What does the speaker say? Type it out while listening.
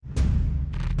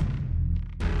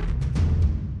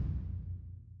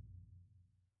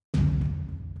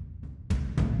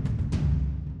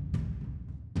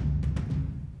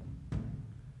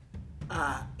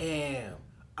I am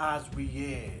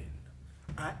Azriel.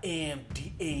 I am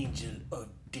the angel of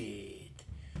death.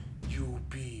 You'll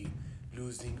be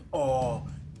losing all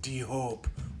the hope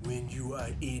when you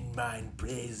are in my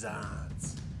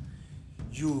presence.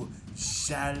 You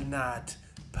shall not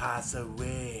pass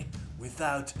away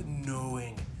without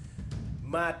knowing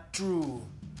my true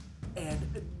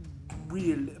and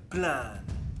real plan.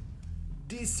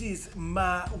 This is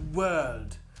my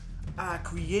world. I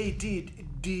created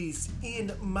this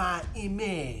in my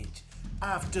image,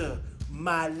 after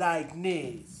my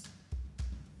likeness.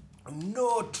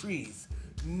 No trees,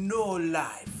 no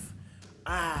life.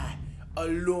 I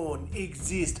alone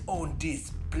exist on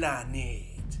this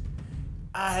planet.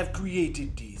 I have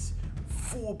created this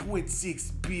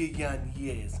 4.6 billion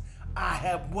years. I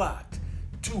have worked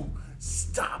to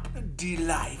stop the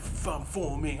life from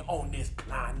forming on this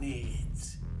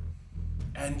planet.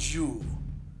 And you,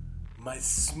 my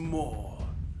small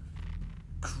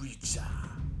creature,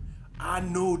 are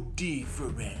no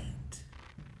different.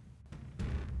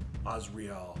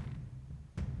 Azriel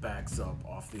backs up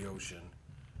off the ocean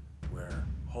where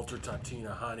Halter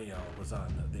Tatina Haniel was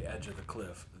on the edge of the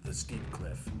cliff, the steep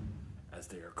cliff, as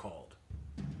they are called.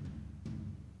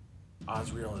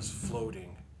 Azriel is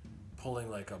floating,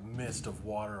 pulling like a mist of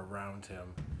water around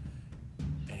him,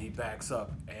 and he backs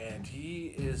up and he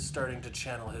is starting to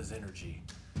channel his energy.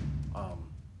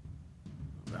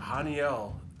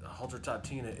 Haniel, Halter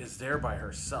Tatina, is there by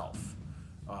herself.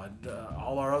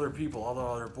 All our other people, all the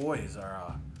other boys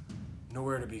are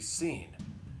nowhere to be seen.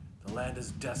 The land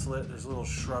is desolate, there's little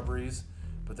shrubberies,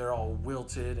 but they're all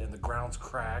wilted and the ground's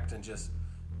cracked and just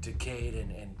decayed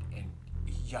and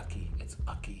yucky. It's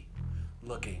ucky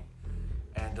looking.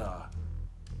 And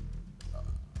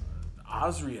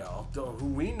Azriel, who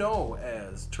we know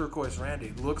as Turquoise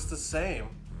Randy, looks the same.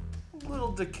 A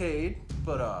little decayed,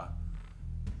 but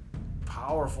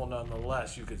powerful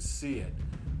nonetheless. You could see it.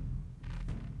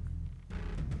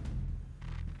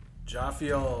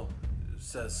 Jaffiel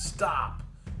says, "Stop!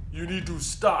 You need to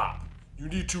stop! You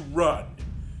need to run!"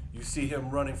 You see him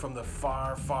running from the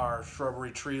far, far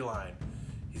shrubbery tree line.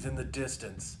 He's in the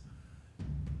distance.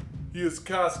 He is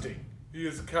casting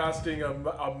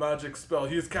a magic spell.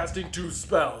 He is casting 2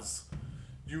 spells.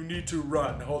 You need to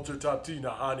run, Halter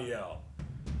Tatina Haniel.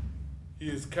 He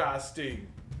is casting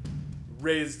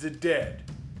Raise the Dead,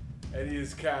 and he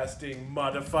is casting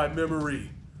Modify Memory.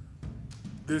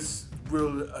 This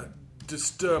will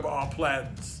disturb our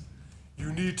plans.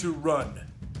 You need to run.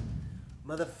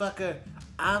 Motherfucker,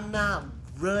 I'm not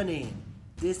running.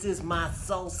 This is my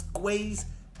soul squeeze.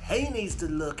 He needs to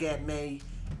look at me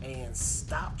and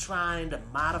stop trying to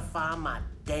modify my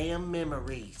damn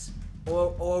memories.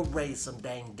 Or raise some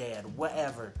dang dead,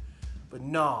 whatever. But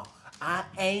no, I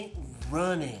ain't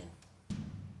running.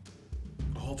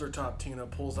 Halter Tatina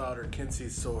pulls out her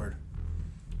Kinsey's sword.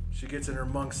 She gets in her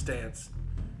monk stance.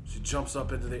 She jumps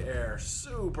up into the air,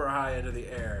 super high into the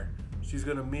air. She's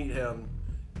gonna meet him,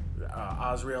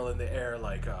 Azriel, in the air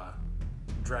like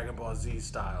Dragon Ball Z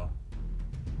style.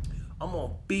 I'm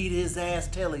gonna beat his ass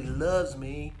till he loves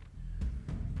me.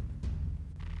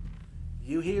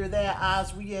 You hear that,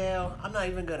 Azriel? I'm not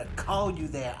even gonna call you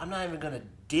that. I'm not even gonna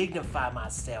dignify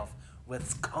myself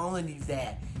with calling you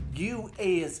that. You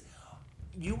is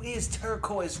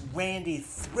Turquoise Randy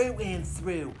through and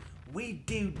through. We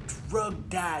do drug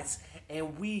dice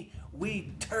and we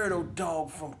turtle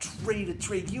dog from tree to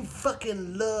tree. You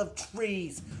fucking love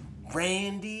trees,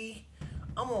 Randy.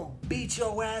 I'm gonna beat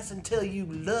your ass until you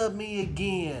love me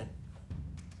again.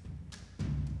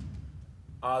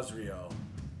 Azriel,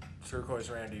 Turquoise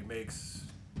Randy, makes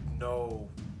no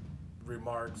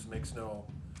remarks, makes no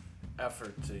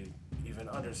effort to even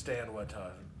understand what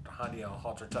Haniel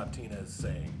Halter Tatina is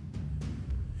saying.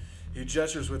 He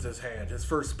gestures with his hand. His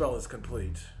first spell is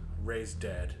complete. Raise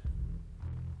Dead.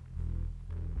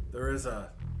 There is an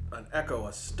echo,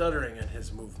 a stuttering in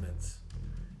his movements.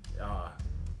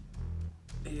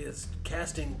 He is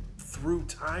casting through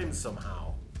time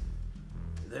somehow.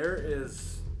 There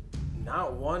is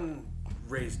not one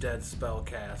Raise Dead spell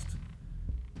cast,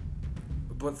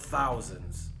 but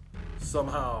thousands.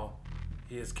 Somehow,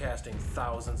 he is casting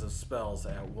thousands of spells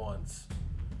at once.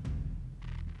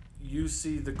 You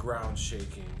see the ground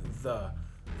shaking, the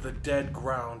dead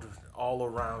ground all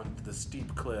around the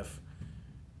steep cliff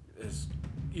is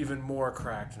even more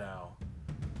cracked now.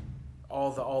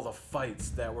 All the fights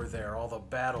that were there, all the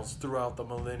battles throughout the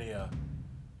millennia,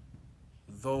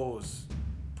 those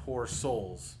poor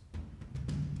souls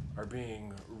are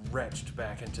being retched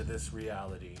back into this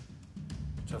reality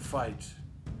to fight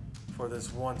for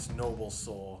this once noble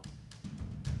soul.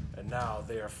 And now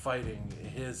they are fighting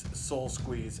his Soul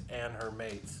Squeeze and her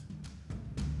mates,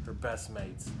 her best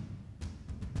mates.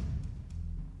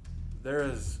 There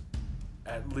is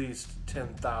at least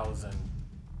 10,000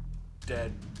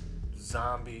 dead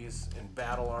zombies in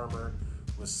battle armor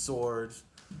with swords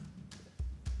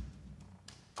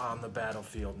on the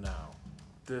battlefield now.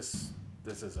 This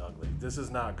is ugly. This is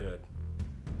not good.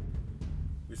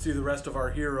 We see the rest of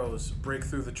our heroes break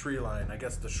through the tree line, I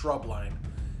guess the shrub line,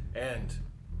 and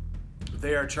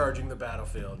they are charging the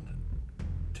battlefield.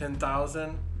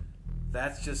 10,000,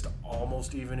 that's just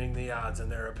almost evening the odds in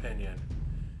their opinion.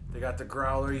 They got the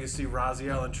Growler, you see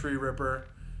Raziel and Tree Ripper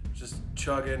just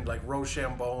chugging like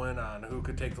Rochambeauing on who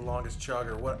could take the longest chug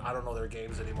or what. I don't know their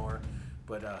games anymore,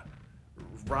 but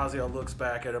Raziel looks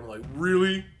back at him like,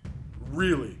 really?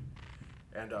 Really?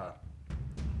 And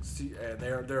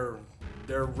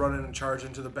they're running and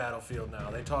charging to the battlefield now.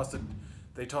 They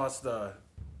toss the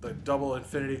double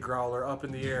Infinity Growler up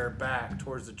in the air back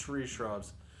towards the tree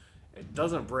shrubs. It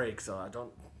doesn't break, so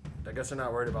I guess they're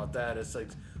not worried about that. It's like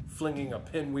flinging a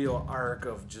pinwheel arc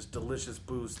of just delicious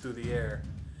boost through the air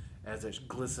as it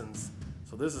glistens.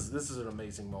 So this is an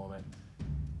amazing moment.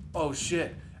 Oh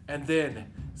shit! And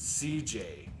then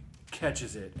CJ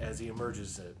catches it as he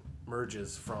emerges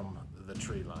from the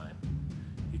tree line.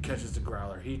 He catches the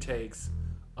Growler. He takes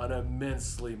an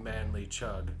immensely manly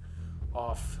chug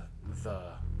off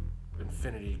the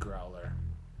Infinity Growler.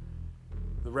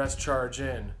 The rest charge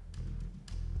in.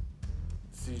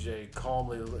 CJ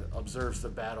calmly observes the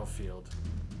battlefield.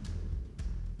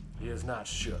 He is not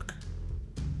shook.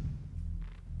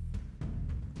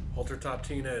 Halter Top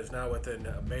Tina is now within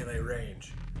melee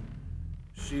range.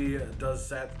 She does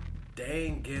that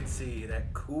dang Ginsey,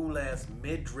 that cool ass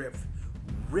midriff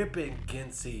ripping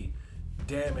Ginsey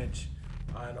damage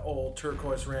on old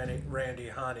Turquoise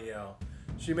Randy Haniel.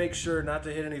 She makes sure not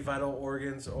to hit any vital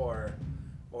organs or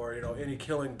any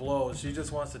killing blows. She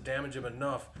just wants to damage him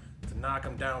enough to knock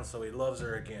him down so he loves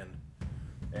her again.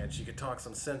 And she could talk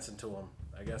some sense into him,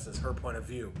 I guess is her point of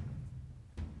view.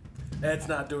 And it's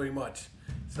not doing much.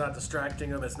 It's not distracting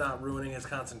him, it's not ruining his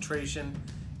concentration,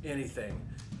 anything.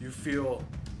 You feel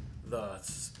the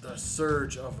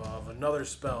surge of another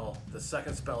spell, the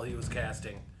second spell he was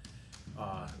casting,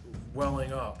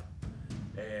 welling up.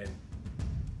 And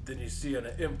then you see an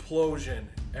implosion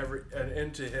and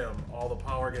into him. All the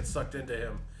power gets sucked into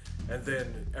him. And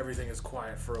then everything is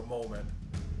quiet for a moment.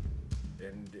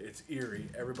 And it's eerie.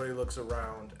 Everybody looks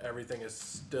around. Everything is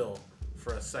still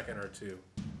for a second or two.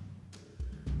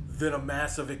 Then a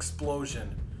massive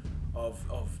explosion of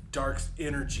dark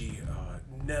energy,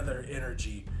 nether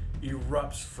energy,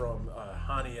 erupts from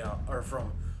Haniel, or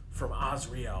from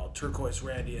Azrael, Turquoise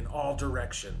Randy, in all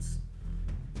directions.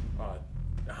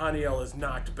 Haniel is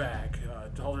knocked back.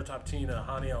 Halter Top Tina,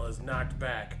 Haniel is knocked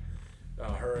back.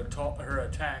 Her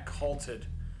attack halted.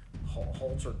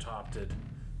 Halter-topped.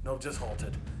 No, just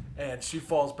halted. And she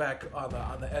falls back on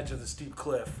the edge of the steep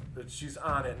cliff. She's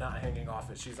on it, not hanging off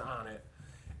it. She's on it.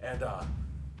 And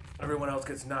everyone else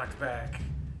gets knocked back.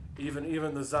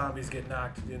 Even the zombies get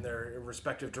knocked in their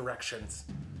respective directions.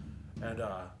 And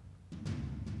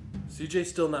CJ's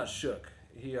still not shook.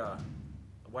 He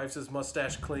wipes his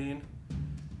mustache clean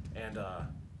and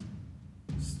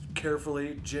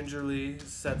carefully, gingerly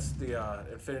sets the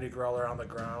Infinity Growler on the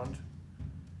ground.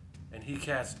 And he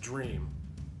casts Dream.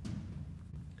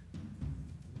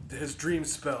 His Dream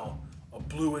spell, a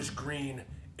bluish green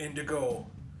indigo,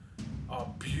 a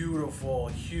beautiful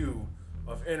hue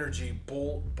of energy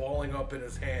balling up in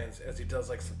his hands as he does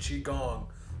like some Qigong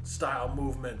style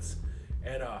movements.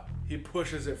 And he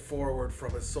pushes it forward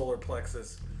from his solar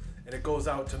plexus, and it goes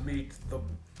out to meet the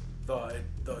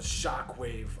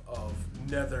shockwave of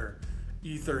nether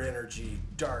ether energy,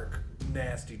 dark,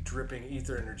 nasty, dripping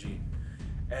ether energy.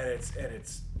 And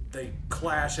they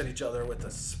clash at each other with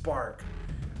a spark,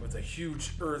 with a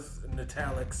huge earth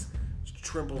metallics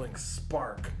trembling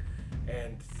spark.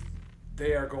 And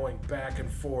they are going back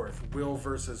and forth, will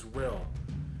versus will.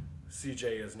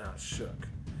 CJ is not shook.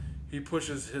 He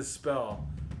pushes his spell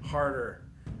harder,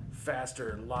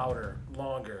 faster, louder,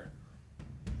 longer.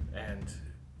 And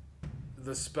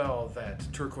the spell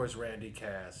that Turquoise Randy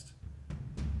cast,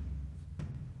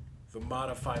 the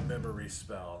Modify Memory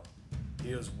spell, he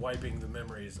is wiping the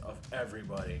memories of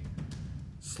everybody,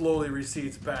 slowly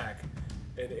recedes back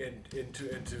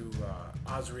into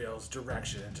Azrael's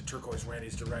direction, into Turquoise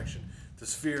Randy's direction. The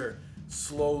sphere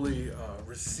slowly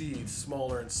recedes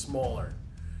smaller and smaller,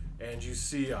 and you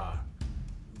see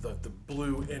the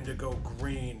blue indigo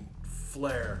green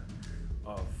flare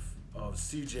of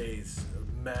CJ's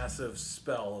massive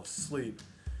spell of sleep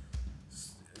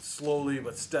slowly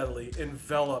but steadily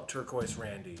envelop Turquoise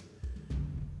Randy.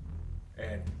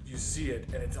 And you see it,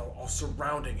 and it's all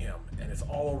surrounding him, and it's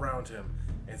all around him.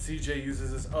 And CJ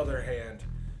uses his other hand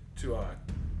to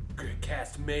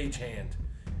cast Mage Hand,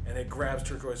 and it grabs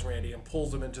Turquoise Randy and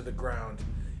pulls him into the ground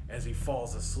as he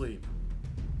falls asleep.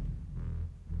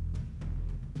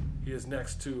 He is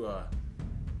next to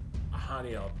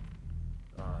Haniel,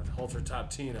 Halter Top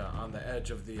Tina, on the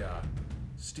edge of the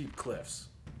steep cliffs.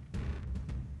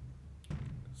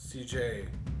 CJ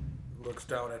looks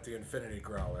down at the Infinity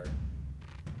Growler,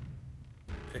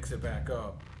 picks it back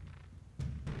up,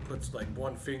 puts like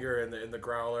one finger in the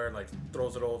growler and like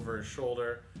throws it over his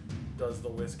shoulder, does the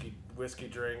whiskey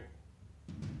drink,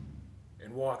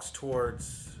 and walks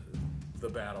towards the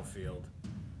battlefield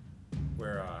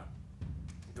where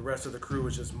the rest of the crew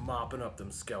is just mopping up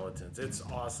them skeletons. It's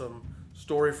awesome.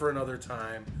 Story for another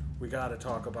time. We got to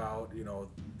talk about, you know,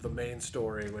 the main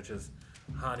story, which is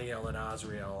Haniel and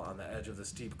Azrael on the edge of the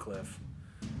steep cliff.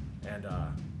 And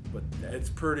but it's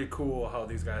pretty cool how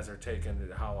these guys are taking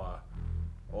it, how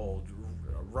old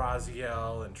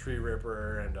Raziel and Tree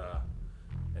Ripper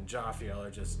and Jophiel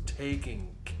are just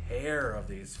taking care of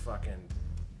these fucking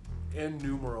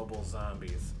innumerable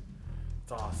zombies.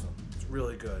 It's awesome. It's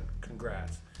really good.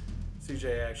 Congrats.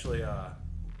 CJ actually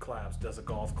claps, does a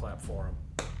golf clap for him.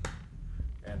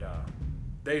 And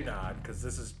they nod because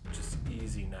this is just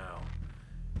easy now.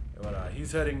 But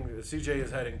CJ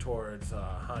is heading towards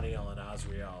Haniel and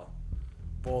Azrael,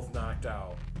 both knocked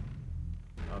out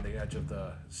on the edge of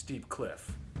the steep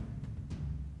cliff.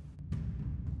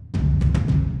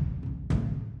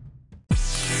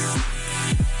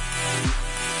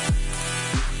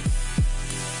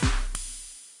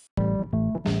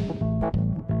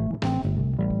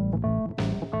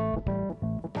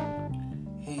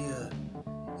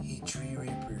 Hey, Tree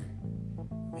Reaper,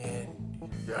 man.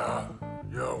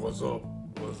 Yeah, what's up?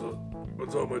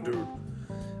 What's up, my dude?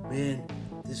 Man,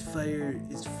 this fire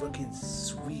is fucking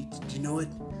sweet. Do you know what?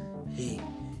 Hey,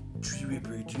 Tree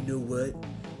Reaper, do you know what?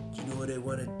 Do you know what I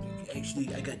want to...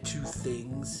 Actually, I got two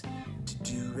things to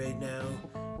do right now.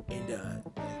 And,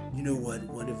 you know what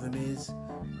one of them is?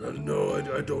 No,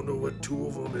 I don't know what two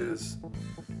of them is.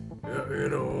 Yeah, you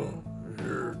know,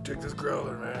 here, take this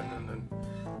growler, man, and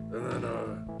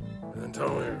then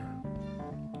tell me.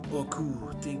 Oh,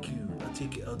 cool. Thank you. I'll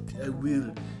take it. I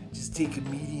will just take a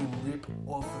medium rip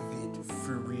off of it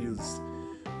for reals.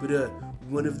 But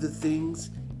one of the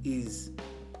things is,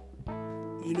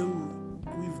 you know,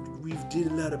 we've did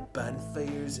a lot of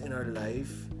bonfires in our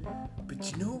life,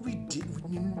 but you know what we did?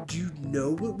 Do you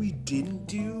know what we didn't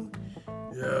do?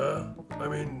 Yeah, I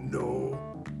mean, no.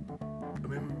 I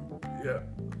mean, yeah,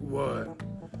 what?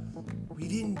 We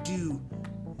didn't do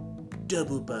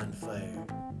double bonfire.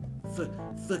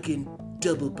 Fucking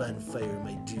double bonfire,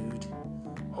 my dude.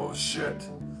 Oh, shit.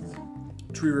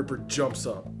 Tree Ripper jumps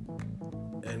up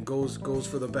and goes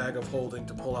for the bag of holding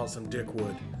to pull out some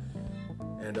dickwood.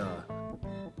 And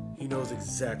he knows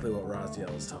exactly what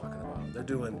Raziel is talking about. They're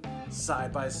doing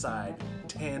side-by-side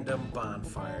tandem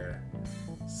bonfire.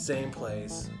 Same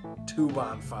place, two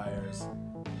bonfires,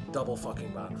 double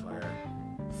fucking bonfire,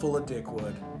 full of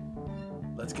dickwood.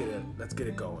 Let's get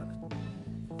it going.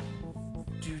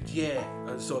 Dude, yeah.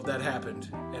 So that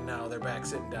happened, and now they're back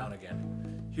sitting down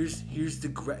again. Here's the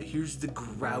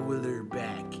growler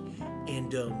back.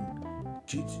 And do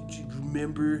you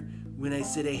remember when I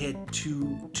said I had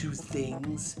two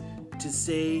things to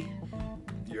say?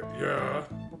 Yeah.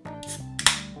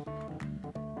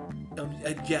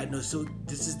 So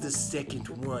this is the second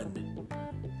one.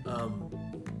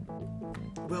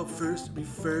 Well, first,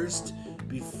 before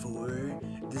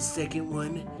the second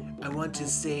one, I want to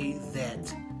say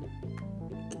that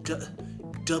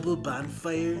double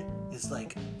bonfire is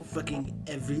like fucking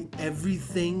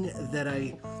everything that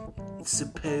I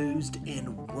supposed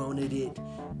and wanted it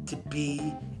to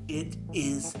be. It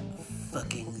is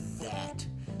fucking that.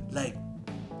 Like,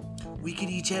 we could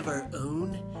each have our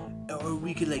own, or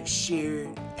we could like share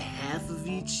half of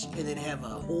each and then have a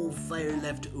whole fire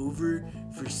left over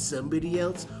for somebody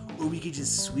else, or we could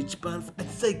just switch bonfire.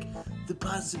 It's like the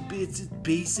possibility. It's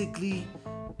basically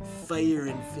fire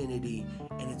infinity,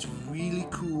 and it's really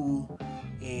cool.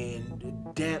 And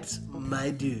Daps, my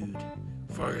dude.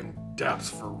 Fucking Daps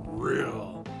for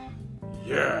real.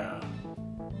 Yeah.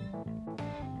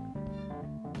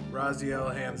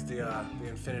 Raziel hands the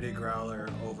Infinity Growler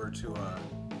over to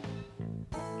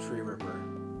Tree Ripper.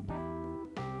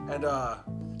 And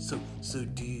So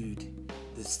dude,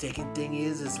 the second thing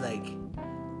is like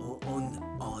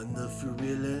on the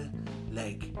Ferilla,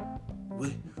 like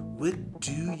what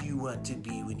do you want to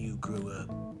be when you grow up?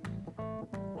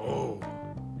 Oh,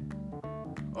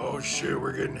 oh shit,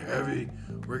 we're getting heavy.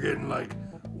 We're getting like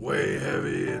way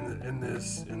heavy in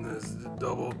this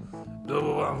double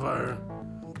bonfire.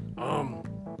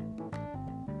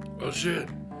 Well shit.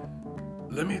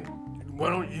 Why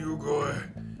don't you go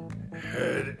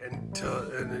ahead and tell,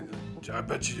 and I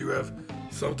bet you have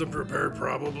something prepared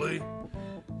probably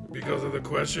because of the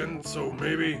question. So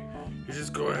maybe you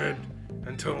just go ahead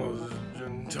and tell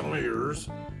me yours,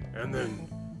 and then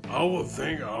I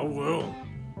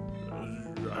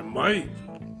might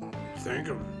think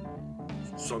of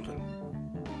something.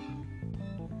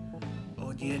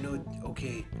 Oh yeah, no,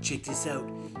 okay, check this out,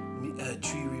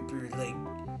 Tree Reaper. Like,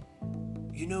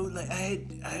 you know, like I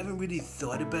haven't really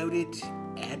thought about it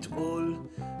at all,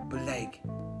 but like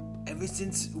ever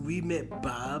since we met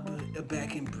Bob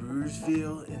back in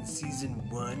Brewersville in season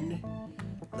 1,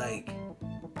 like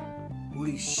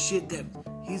holy shit, that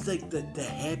he's like the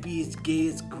happiest,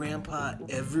 gayest grandpa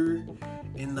ever,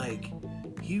 and like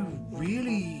he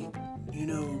really, you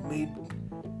know, made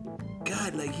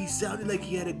God, like he sounded like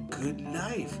he had a good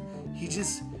life. He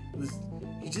just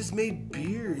made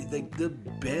beer, like the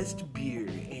best beer,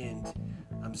 and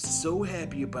I'm so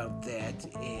happy about that.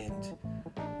 And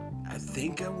I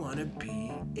think I want to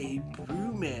be a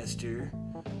brewmaster,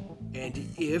 and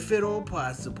if at all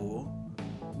possible,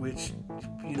 which,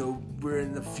 you know, we're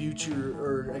in the future,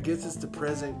 or I guess it's the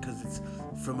present because it's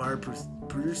from our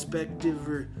perspective,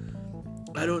 or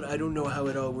I don't know how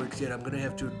it all works yet. I'm gonna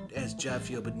have to ask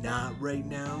Jaffiel, but not right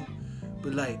now.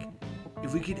 But like,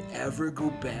 if we could ever go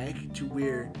back to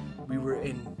where we were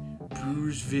in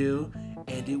Brewersville,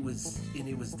 and it was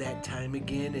that time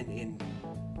again, and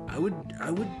I would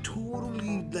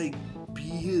totally like be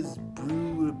his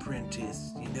brew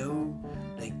apprentice, you know,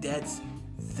 like that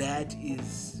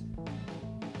is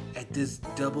at this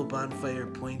double bonfire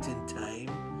point in time,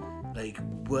 like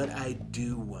what I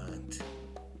do want.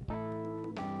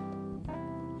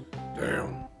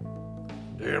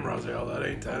 Damn, Raziel, that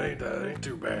ain't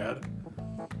too bad.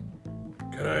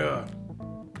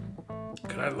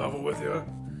 Can I level with you?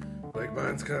 Like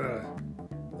mine's kind of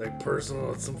like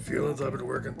personal. It's some feelings I've been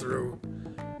working through,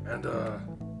 and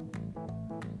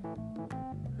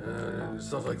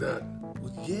stuff like that.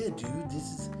 Well, yeah, dude, this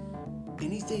is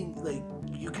anything, like,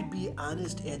 you could be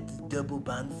honest at the double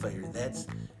bonfire. That's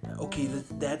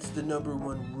the number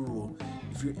one rule.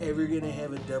 If you're ever gonna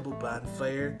have a double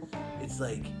bonfire, it's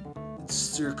like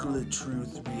circle of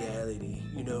truth reality,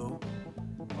 you know?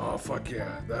 Oh fuck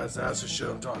yeah, that's the shit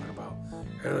I'm talking about.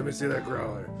 Hey, let me see that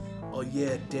growler. Oh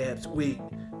yeah, Daps. Wait,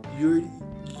 you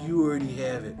already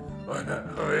have it.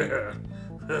 Oh yeah.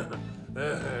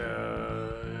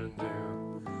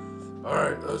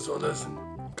 Alright, so listen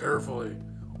carefully,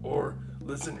 or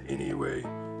listen any way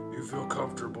you feel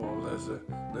comfortable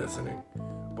listening.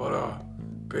 But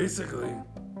basically,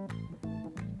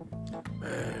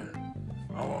 man,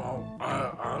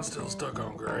 I'm still stuck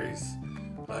on Grace.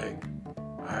 Like,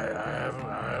 I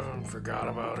haven't forgot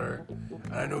about her.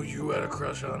 I know you had a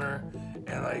crush on her,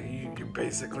 and like you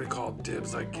basically called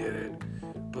dibs. I get it,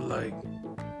 but like,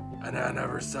 and I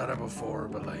never said it before,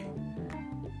 but like,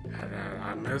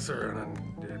 I miss her, and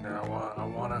I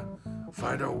want to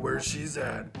find out where she's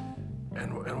at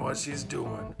and what she's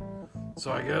doing.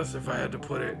 So I guess if I had to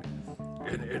put it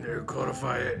in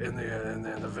codify it in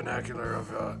the vernacular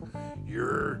of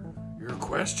your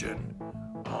question,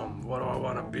 what do I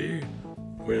want to be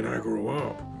when I grow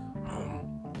up?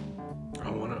 I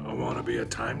want to be a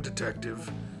time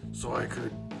detective, so I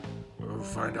could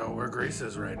find out where Grace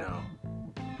is right now.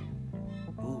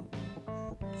 Ooh,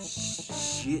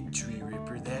 shit, Tree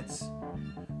Ripper, that's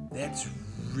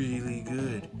really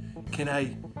good. Can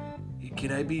I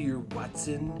be your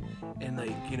Watson and,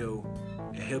 like, you know,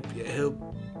 help your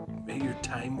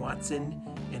time Watson,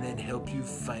 and then help you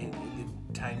find the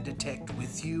time detect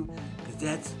with you? Because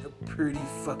that's a pretty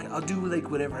fucking... I'll do like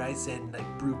whatever I said, like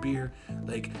brew beer,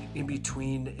 like in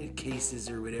between cases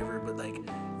or whatever, but like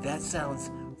that sounds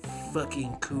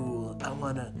fucking cool. I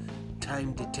want a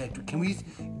time detector. Can we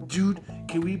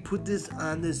put this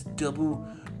on this double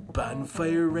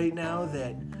bonfire right now,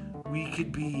 that we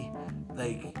could be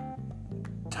like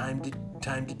time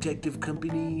detective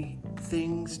company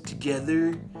things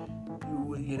together,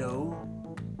 you know,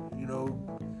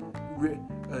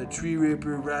 Tree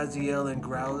Ripper, Raziel, and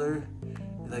Growler,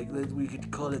 like we could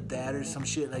call it that, or some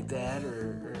shit like that,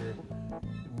 or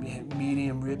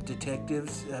medium rip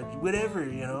detectives, whatever,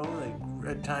 you know,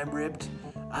 like time ripped.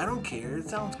 I don't care. It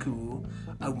sounds cool.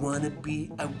 I wanna be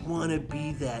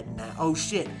that now. Oh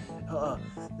shit!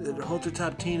 Halter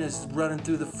Top Tina's running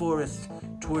through the forest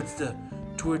towards the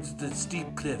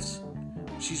steep cliffs.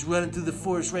 She's running through the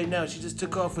forest right now. She just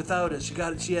took off without us. She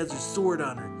has her sword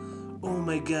on her. Oh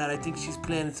my god, I think she's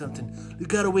planning something. We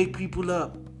gotta wake people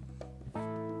up.